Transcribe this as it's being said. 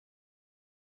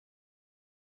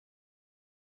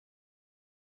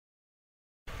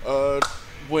Uh,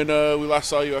 when we last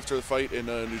saw you after the fight in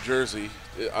New Jersey,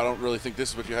 I don't really think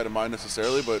this is what you had in mind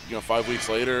necessarily, but 5 weeks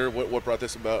later, what brought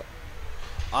this about?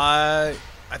 I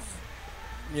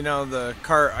the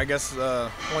card, I guess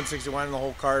 161, the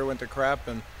whole card went to crap,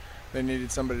 and they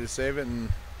needed somebody to save it, and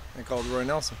they called Roy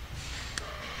Nelson.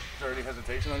 Is there any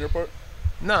hesitation on your part?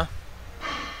 No,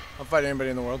 I'll fight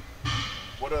anybody in the world.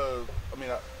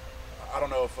 I don't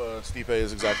know if Stipe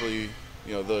is exactly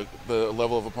the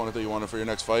level of opponent that you wanted for your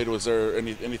next fight. Was there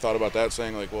any thought about that,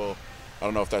 saying like, well, I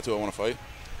don't know if that's who I want to fight?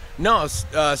 No,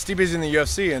 Stipe's in the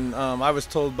UFC, and I was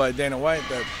told by Dana White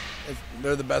that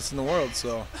they're the best in the world,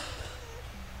 so.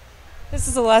 This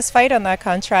is the last fight on that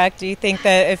contract. Do you think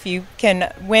that if you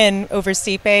can win over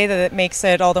Stipe, that it makes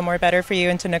it all the more better for you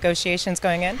into negotiations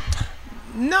going in?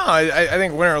 No, I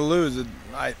think win or lose,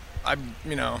 I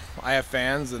have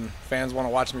fans, and fans want to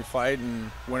watch me fight,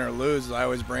 and win or lose, I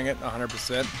always bring it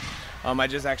 100%. I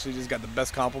just got the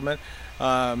best compliment.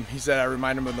 He said I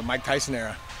remind him of the Mike Tyson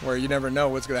era, where you never know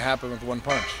what's going to happen with one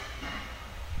punch.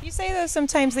 You say, though,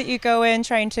 sometimes that you go in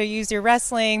trying to use your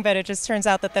wrestling, but it just turns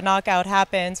out that the knockout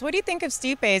happens. What do you think of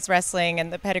Stipe's wrestling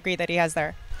and the pedigree that he has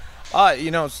there? I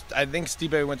think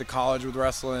Stipe went to college with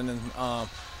wrestling,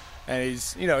 and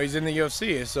he's in the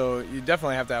UFC, so you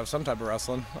definitely have to have some type of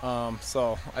wrestling.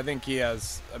 So I think he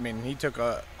has. He took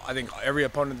I think every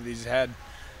opponent that he's had,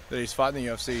 that he's fought in the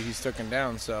UFC, he's taken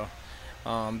down. So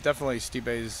definitely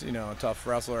Stipe's a tough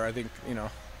wrestler. I think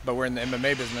but we're in the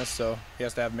MMA business, so he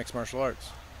has to have mixed martial arts.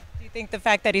 Do you think the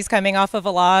fact that he's coming off of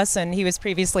a loss and he was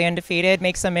previously undefeated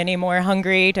makes him any more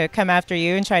hungry to come after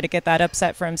you and try to get that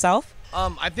upset for himself?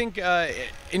 I think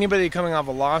anybody coming off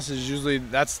a loss is usually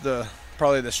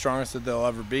probably the strongest that they'll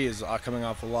ever be, is coming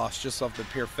off a loss, just off the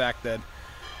pure fact that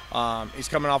he's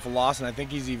coming off a loss, and I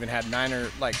think he's even had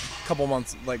couple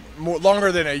months,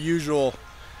 longer than a usual,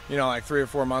 3 or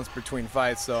 4 months between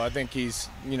fights. So I think he's,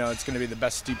 it's going to be the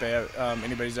best Stipe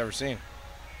anybody's ever seen.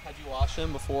 Had you watched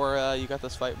him before you got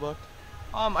this fight booked?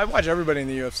 I watch everybody in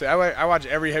the UFC. I watch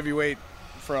every heavyweight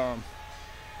from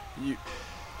you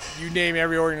name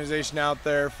every organization out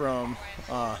there.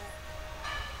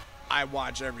 I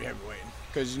watch every heavyweight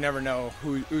because you never know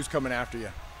who's coming after you.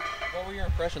 What were your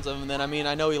impressions of him then?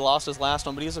 I know he lost his last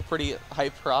one, but he was a pretty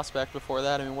hyped prospect before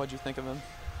that. What did you think of him?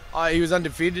 He was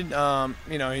undefeated. He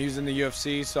was in the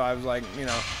UFC, so I was like,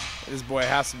 this boy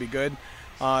has to be good.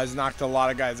 He's knocked a lot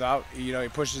of guys out. He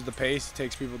pushes the pace, he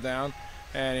takes people down,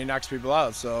 and he knocks people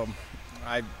out. So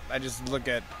I just look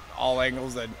at all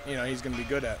angles that he's going to be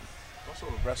good at. Also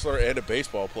a wrestler and a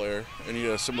baseball player.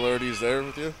 Any similarities there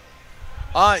with you?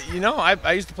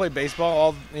 I used to play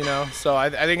baseball. So I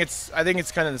think it's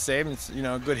kind of the same. It's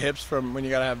good hips from when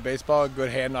you got to have baseball, good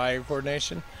hand-eye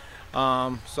coordination.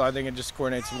 So I think it just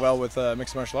coordinates well with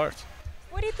mixed martial arts.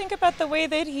 What do you think about the way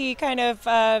that he kind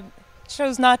of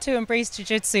chose not to embrace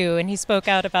jiu-jitsu, and he spoke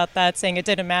out about that, saying it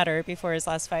didn't matter before his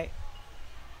last fight?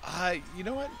 You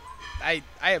know what? I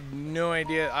have no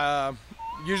idea.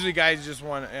 Usually guys just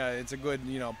want, it's a good,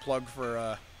 plug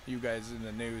for you guys in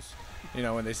the news,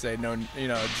 when they say, no,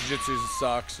 jiu-jitsu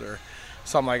sucks or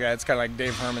something like that. It's kind of like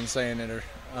Dave Herman saying it, or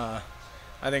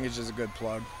I think it's just a good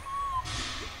plug.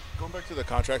 Going back to the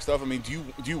contract stuff,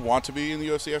 do you want to be in the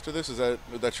UFC after this?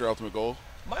 That's your ultimate goal?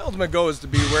 My ultimate goal is to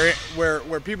be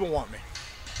where people want me.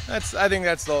 I think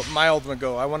that's my ultimate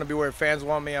goal. I want to be where fans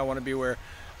want me. I want to be where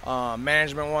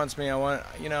management wants me. I want,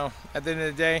 at the end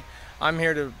of the day, I'm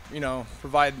here to,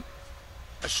 provide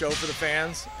a show for the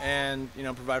fans and,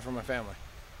 provide for my family.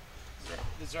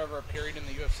 Is there ever a period in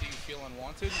the UFC you feel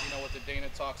unwanted? With the Dana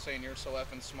talk saying you're so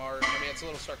effing smart. It's a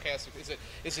little sarcastic.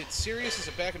 Is it serious? Is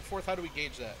it back and forth? How do we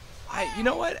gauge that? You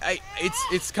know what?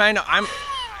 It's kind of,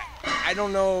 I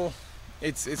don't know.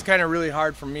 It's kind of really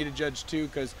hard for me to judge too,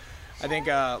 because I think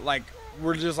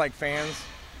we're just like fans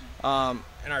and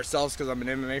ourselves, because I'm an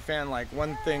MMA fan. Like,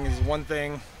 one thing is one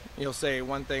thing, he'll say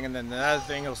one thing, and then another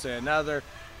thing he'll say another,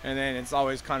 and then it's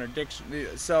always contradiction.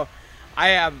 So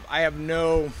I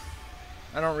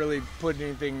don't really put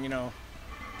anything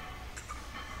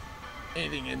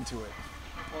anything into it.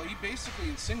 Well, you basically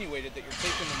insinuated that you're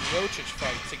taking the Miocic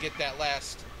fight to get that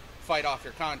last fight off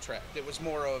your contract. It was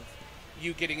more of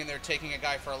you getting in there, taking a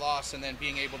guy for a loss, and then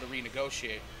being able to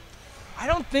renegotiate. I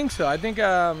don't think so. I think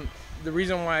the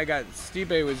reason why I got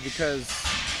Stipe was because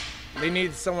they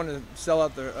needed someone to sell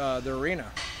out the arena,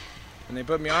 and they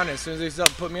put me on it. As soon as they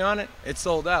put me on it, it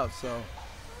sold out. So.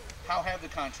 How have the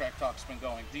contract talks been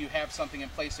going? Do you have something in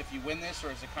place if you win this,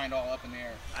 or is it kind of all up in the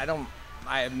air? I don't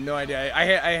I have no idea. I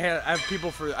have people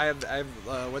for. I have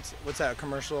what's that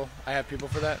commercial? I have people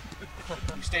for that.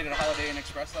 You stayed at a Holiday Inn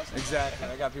Express last night? Exactly.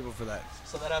 I got people for that.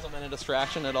 So that hasn't been a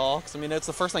distraction at all? Because, I mean, it's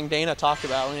the first thing Dana talked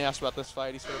about when he asked about this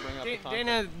fight. He sort of bring up the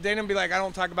contract. Dana be like, I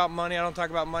don't talk about money. I don't talk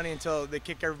about money until they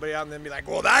kick everybody out, and then be like,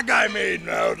 well, that guy made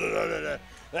no.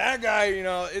 That guy, you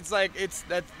know, it's like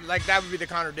that would be the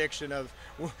contradiction of,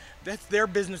 well, that's their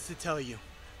business to tell you.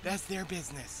 That's their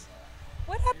business.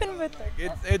 What happened with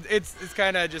it's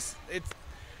kind of just it's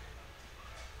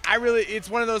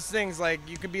one of those things, like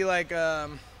you could be like a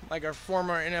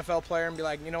former NFL player and be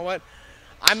like, you know what,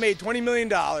 I made $20 million,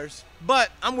 but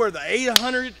I'm worth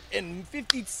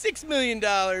 $856 million,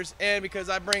 and because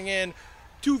I bring in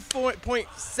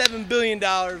 $2.7 billion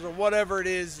or whatever it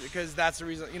is, because that's the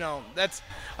reason, you know,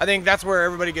 I think that's where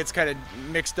everybody gets kind of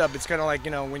mixed up. It's kind of like,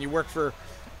 you know, when you work for,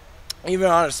 even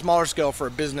on a smaller scale, for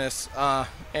a business,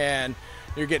 and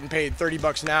you're getting paid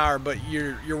 $30 an hour, but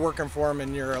you're working for them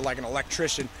and you're like an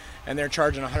electrician, and they're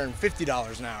charging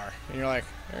 $150 an hour, and you're like,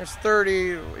 there's 30,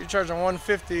 you're charging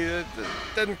 150. That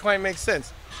doesn't quite make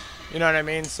sense. You know what I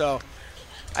mean? So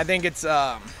I think it's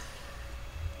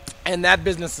and that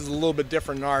business is a little bit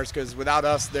different than ours, because without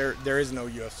us, there is no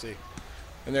UFC,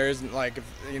 and there isn't, like, if,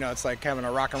 you know, it's like having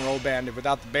a rock and roll band. If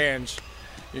without the band,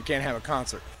 you can't have a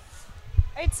concert.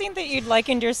 I'd seen that you'd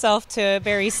likened yourself to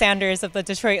Barry Sanders of the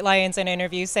Detroit Lions in an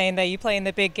interview, saying that you play in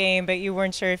the big game, but you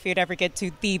weren't sure if you'd ever get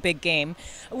to the big game.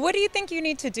 What do you think you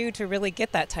need to do to really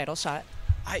get that title shot?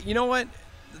 You know what?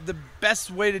 The best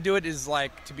way to do it is,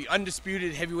 like, to be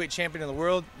undisputed heavyweight champion of the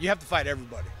world, you have to fight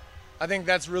everybody. I think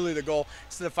that's really the goal,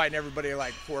 instead of fighting everybody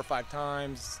like 4 or 5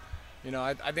 times. You know,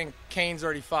 I think Kane's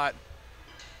already fought,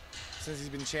 since he's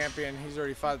been champion, he's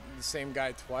already fought the same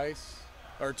guy twice,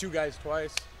 or 2 guys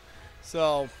twice.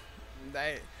 So,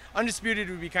 undisputed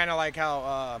would be kind of like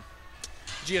how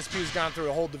GSP's gone through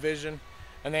a whole division,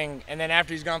 and then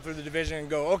after he's gone through the division, and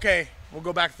go, okay, we'll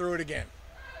go back through it again.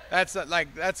 That's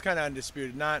kind of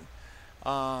undisputed, not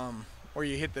where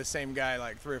you hit the same guy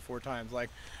like 3 or 4 times.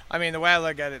 Like, I mean, the way I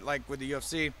look at it, like with the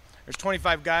UFC, there's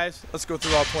 25 guys. Let's go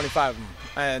through all 25 of them,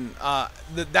 and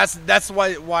that's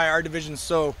why our division's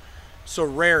so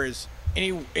rare. Is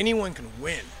anyone can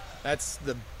win. That's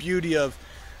the beauty of.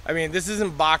 I mean, this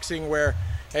isn't boxing where,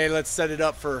 hey, let's set it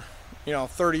up for, you know,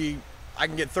 30. I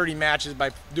can get 30 matches by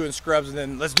doing scrubs, and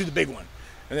then let's do the big one,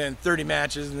 and then 30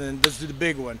 matches, and then let's do the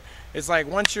big one. It's like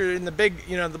once you're in the big,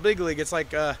 you know, the big league, it's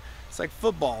like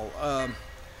football.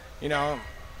 You know,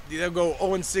 they'll go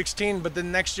 0-16, but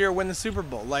then next year win the Super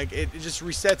Bowl. Like it just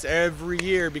resets every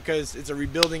year, because it's a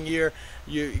rebuilding year.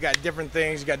 You got different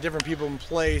things, you got different people in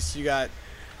place, you got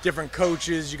different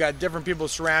coaches, you got different people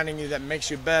surrounding you that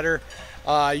makes you better.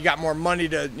 You got more money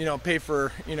to, you know, pay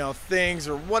for, you know, things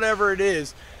or whatever it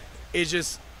is. It's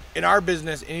just, in our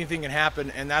business, anything can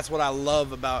happen, and that's what I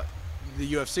love about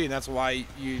the UFC, and that's why,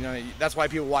 you know, that's why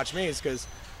people watch me, is because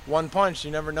one punch,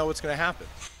 you never know what's going to happen.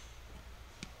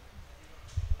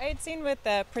 I had seen with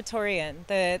the Praetorian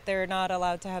that they're not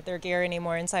allowed to have their gear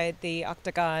anymore inside the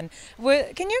octagon.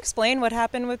 Can you explain what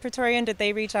happened with Praetorian? Did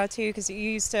they reach out to you? Because you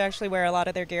used to actually wear a lot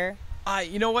of their gear.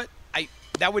 You know what?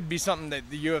 That would be something that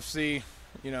the UFC,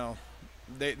 you know,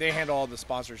 they handle all the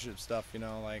sponsorship stuff. You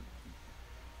know, like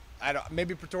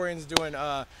maybe Praetorian's doing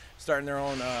starting their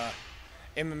own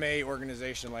MMA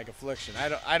organization like Affliction.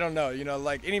 I don't know. You know,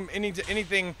 like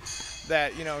anything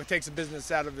that, you know, takes a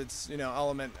business out of its, you know,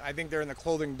 element. I think they're in the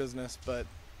clothing business, but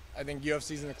I think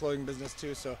UFC's in the clothing business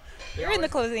too. So you're in the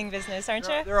clothing business, aren't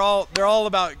you? They're all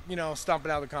about, you know,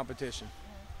 stomping out the competition.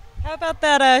 How about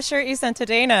that shirt you sent to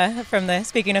Dana from the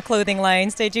Speaking of Clothing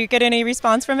lines? Did you get any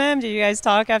response from him? Did you guys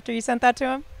talk after you sent that to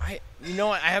him? You know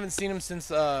what? I haven't seen him since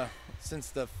the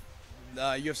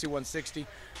UFC 160,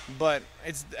 but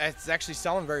it's actually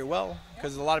selling very well,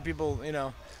 because a lot of people, you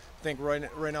know, think Roy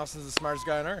Nelson's the smartest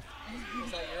guy on earth.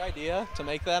 Is that your idea to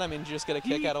make that? I mean, did you just get a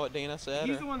kick out of what Dana said?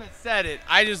 He's the one that said it.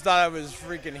 I just thought it was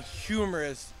freaking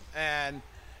humorous, and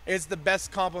it's the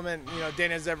best compliment, you know,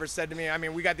 Dana's ever said to me. I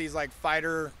mean, we got these like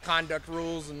fighter conduct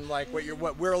rules and like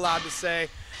what we're allowed to say.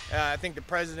 I think the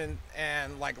president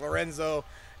and like Lorenzo,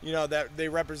 you know, that they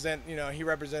represent, you know, he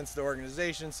represents the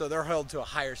organization, so they're held to a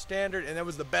higher standard, and that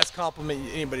was the best compliment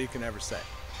anybody can ever say.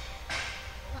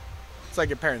 It's like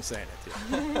your parents saying it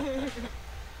to you.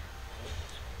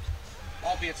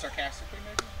 Albeit sarcastically,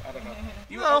 maybe? I don't know.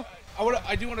 No.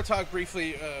 I do want to talk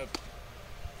briefly.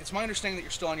 It's my understanding that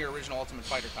you're still on your original Ultimate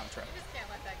Fighter contract. You just can't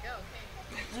let that go,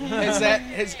 okay?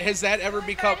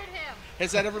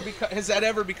 Has that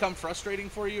ever become frustrating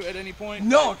for you at any point?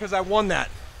 No, because I won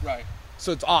that. Right.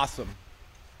 So it's awesome.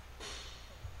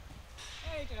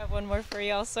 Hey, Joe. have one more for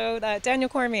you also. Daniel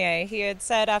Cormier, he had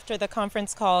said after the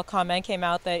conference call comment came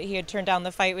out that he had turned down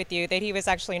the fight with you, that he was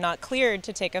actually not cleared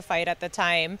to take a fight at the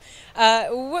time.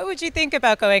 What would you think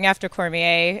about going after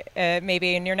Cormier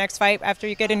maybe in your next fight after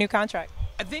you get a new contract?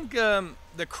 I think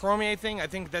the Cormier thing, I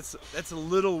think that's a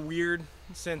little weird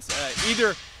since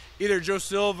either Joe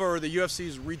Silva or the UFC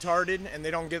is retarded and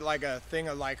they don't get like a thing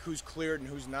of like who's cleared and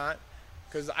who's not.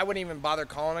 Because I wouldn't even bother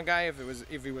calling a guy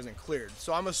if he wasn't cleared.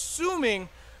 So I'm assuming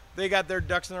they got their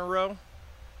ducks in a row,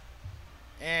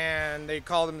 and they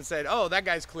called him and said, "Oh, that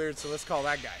guy's cleared, so let's call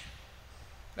that guy."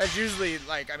 That's usually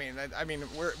like, I mean,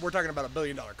 we're talking about $1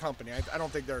 billion company. I don't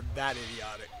think they're that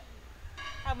idiotic.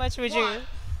 How much would you?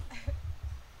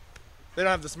 They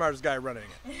don't have the smartest guy running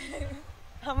it.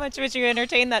 How much would you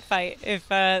entertain that fight if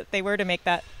they were to make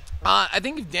that? I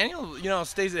think if Daniel,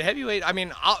 stays at heavyweight, I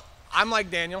mean, I'm like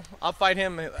Daniel. I'll fight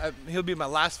him. He'll be my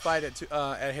last fight at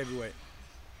heavyweight.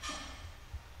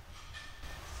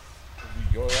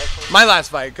 Your last fight? My last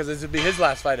fight, because this would be his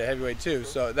last fight at heavyweight too.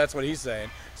 So that's what he's saying.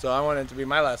 So I want it to be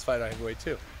my last fight at heavyweight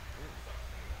too.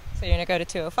 So you're gonna go to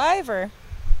 205 or?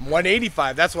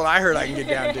 185. That's what I heard I can get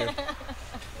down to.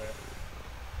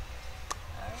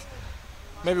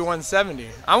 Maybe 170.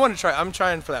 I want to try. I'm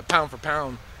trying for that pound for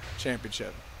pound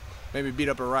championship. Maybe beat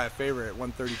up a Riot favorite at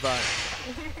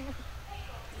 135.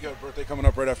 You got a birthday coming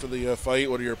up right after the fight.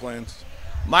 What are your plans?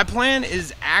 My plan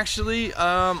is actually,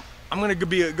 I'm going to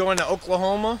be going to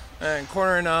Oklahoma and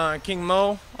cornering King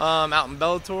Mo out in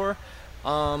Bellator.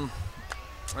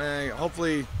 And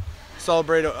hopefully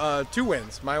celebrate 2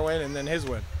 wins, my win and then his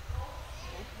win.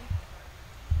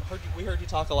 We heard you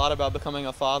talk a lot about becoming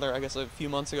a father, I guess a few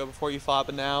months ago before you fought,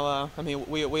 but now, I mean,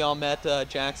 we all met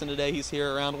Jackson today. He's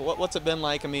here around. What's it been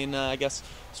like? I mean, I guess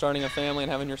starting a family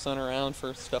and having your son around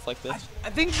for stuff like this. I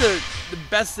think the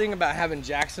best thing about having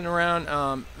Jackson around,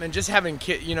 and just having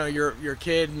your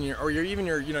kid and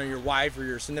your wife or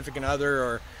your significant other,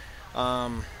 or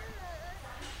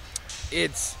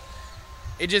it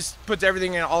just puts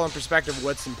everything all in perspective of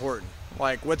what's important.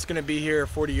 Like what's going to be here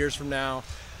 40 years from now.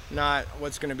 Not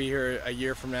what's going to be here a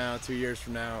year from now, 2 years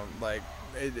from now. Like,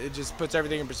 it just puts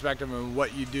everything in perspective on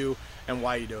what you do and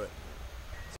why you do it.